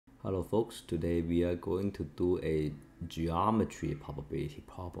Hello folks, today we are going to do a geometry probability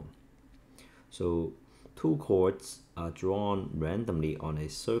problem. So two chords are drawn randomly on a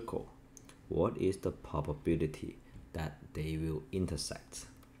circle. What is the probability that they will intersect?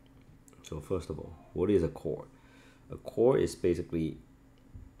 So first of all, what is a chord? A chord is basically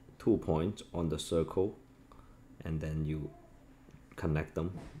 2 points on the circle and then you connect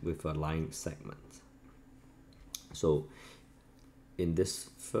them with a line segment. So in this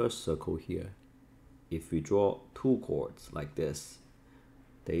first circle here, if we draw two chords like this,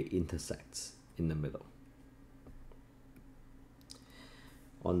 they intersect in the middle.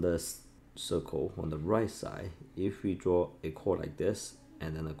 On the circle on the right side, if we draw a chord like this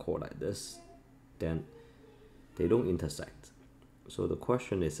and then a chord like this, then they don't intersect. So the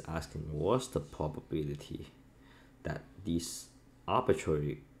question is asking, what's the probability that these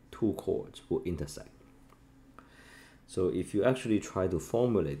arbitrary two chords will intersect? So if you actually try to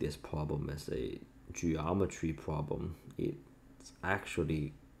formulate this problem as a geometry problem, it's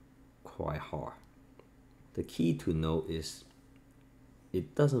actually quite hard. The key to know is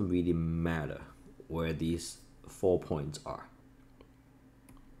it doesn't really matter where these 4 points are.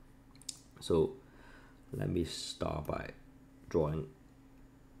 So let me start by drawing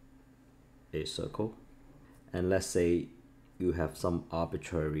a circle. And let's say you have some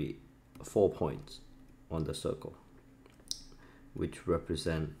arbitrary 4 points on the circle, which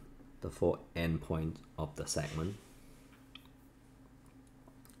represent the 4 endpoints of the segment.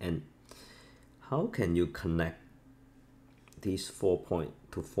 And how can you connect these 4 points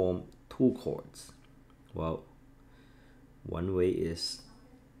to form two chords? Well, one way is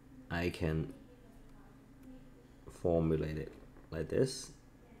I can formulate it like this.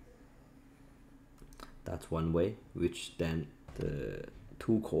 That's one way, which then the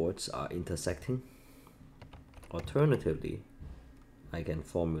two chords are intersecting. Alternatively, I can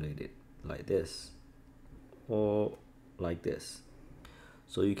formulate it like this or like this.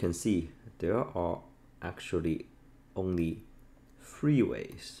 So you can see there are actually only 3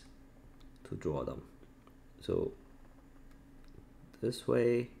 ways to draw them. So this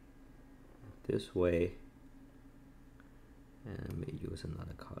way, and let me use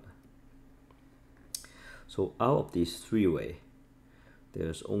another color. So out of these 3 ways,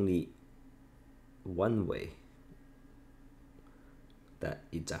 there's only one way that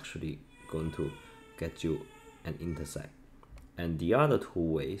it's actually going to get you an intersect. And the other 2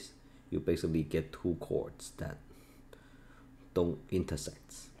 ways, you basically get two chords that don't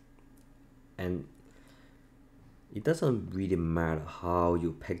intersect. And it doesn't really matter how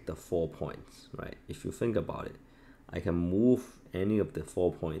you pick the 4 points, right? If you think about it, I can move any of the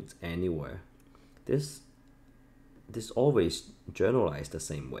 4 points anywhere. This always generalize the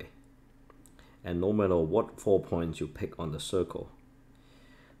same way. And no matter what 4 points you pick on the circle,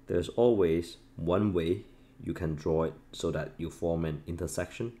 there's always one way you can draw it so that you form an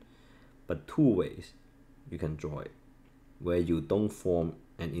intersection, but 2 ways you can draw it where you don't form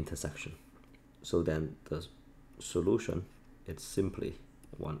an intersection. So then the solution is simply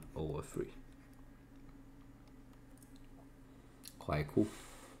 1/3. Quite cool.